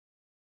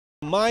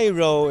My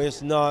role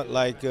is not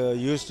like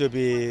used to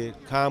be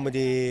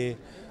comedy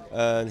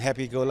and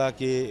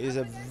happy-go-lucky. It's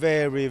a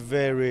very,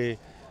 very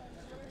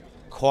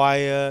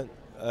quiet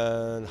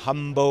and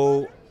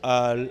humble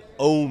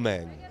old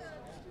man,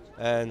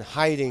 and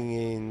hiding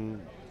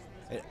in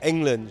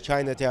England,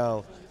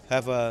 Chinatown,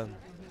 have a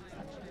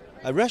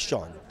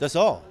restaurant. That's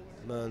all.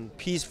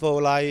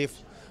 Peaceful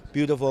life,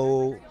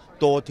 beautiful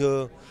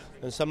daughter,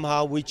 and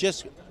somehow we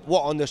just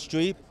walk on the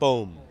street,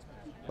 boom,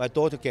 my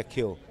daughter get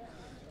killed.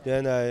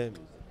 Then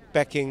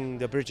backing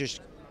the British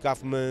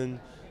government,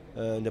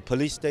 the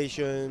police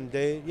station,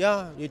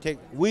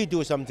 we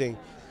do something.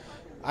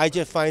 I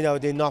just find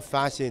out they're not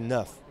fast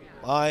enough.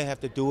 I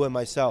have to do it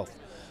myself.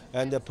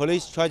 And the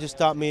police try to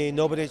stop me.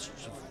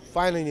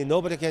 Finally,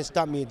 nobody can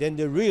stop me. Then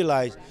they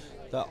realize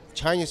the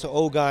Chinese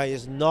old guy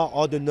is not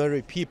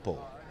ordinary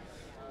people.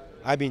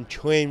 I've been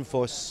trained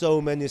for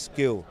so many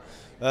skills.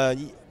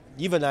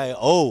 Even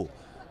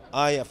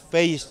I have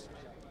faced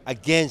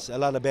against a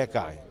lot of bad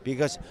guys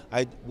because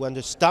I want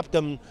to stop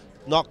them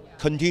not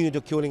continue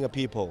to killing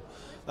people.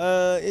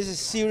 It's a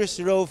serious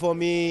role for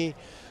me.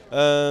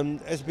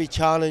 It's a big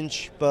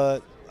challenge,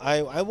 but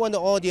I want the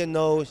audience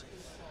knows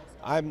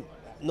I'm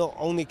not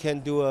only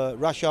can do a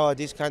rush hour,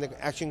 this kind of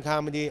action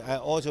comedy, I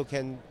also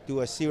can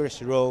do a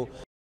serious role.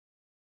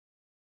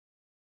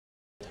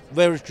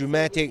 Very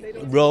dramatic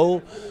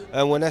role,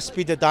 and when I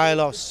speak the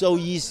dialogue, so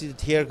easy the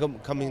tear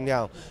coming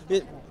down.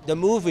 The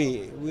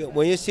movie,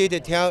 when you see the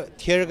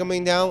tear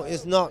coming down,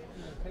 it's not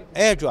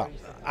eye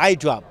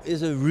drop,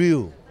 it's a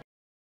real.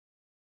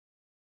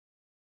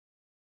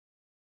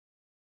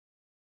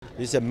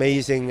 He's an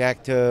amazing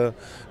actor,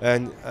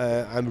 and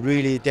I'm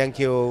really thank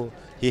you.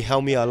 He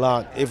helped me a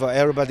lot. If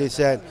everybody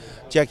said,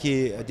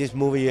 Jackie, this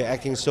movie you're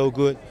acting so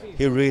good,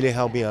 he really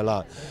helped me a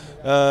lot.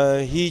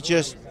 He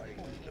just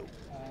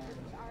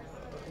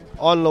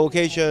on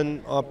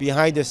location or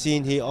behind the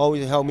scene, he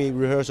always helped me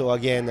rehearsal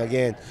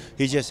again.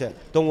 He just said,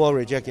 don't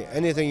worry, Jackie,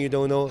 anything you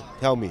don't know,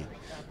 tell me.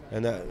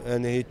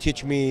 And he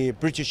teach me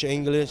British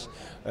English.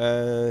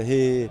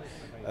 He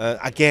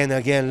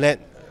again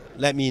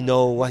let me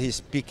know what he's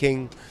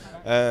speaking.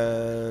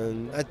 I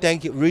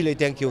really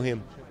thank you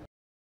him.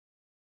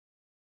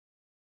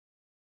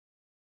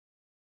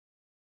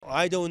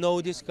 I don't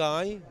know this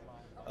guy.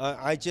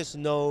 I just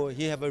know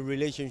he have a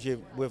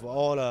relationship with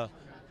all the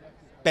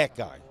bad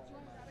guy.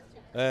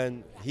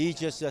 And he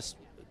just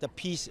the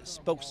peace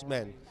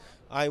spokesman.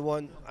 I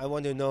want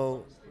to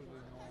know.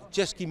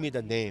 Just give me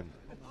the name.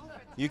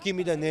 You give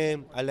me the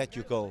name, I let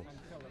you go.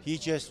 He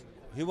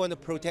want to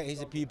protect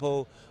his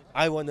people.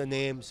 I want the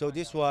name. So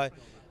this is why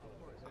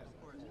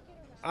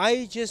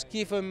I just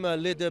give him a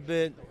little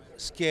bit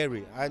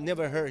scary. I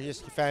never hurt his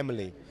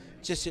family.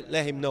 Just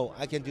let him know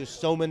I can do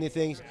so many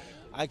things.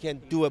 I can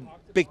do a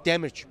big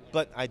damage,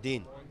 but I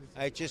didn't.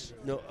 I just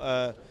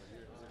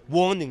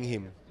warning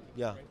him.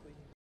 Yeah.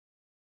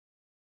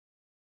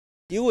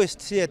 You will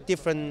see a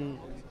different,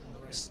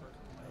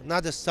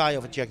 another side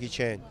of Jackie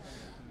Chan.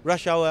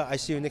 Rush Hour, I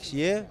see you next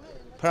year.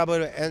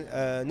 Probably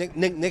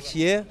next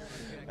year.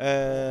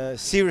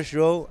 Serious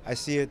role, I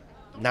see it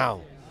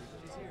now.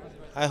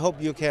 I hope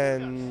you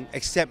can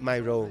accept my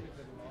role.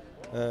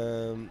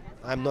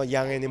 I'm not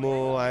young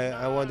anymore.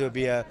 I want to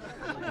be a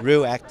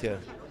real actor.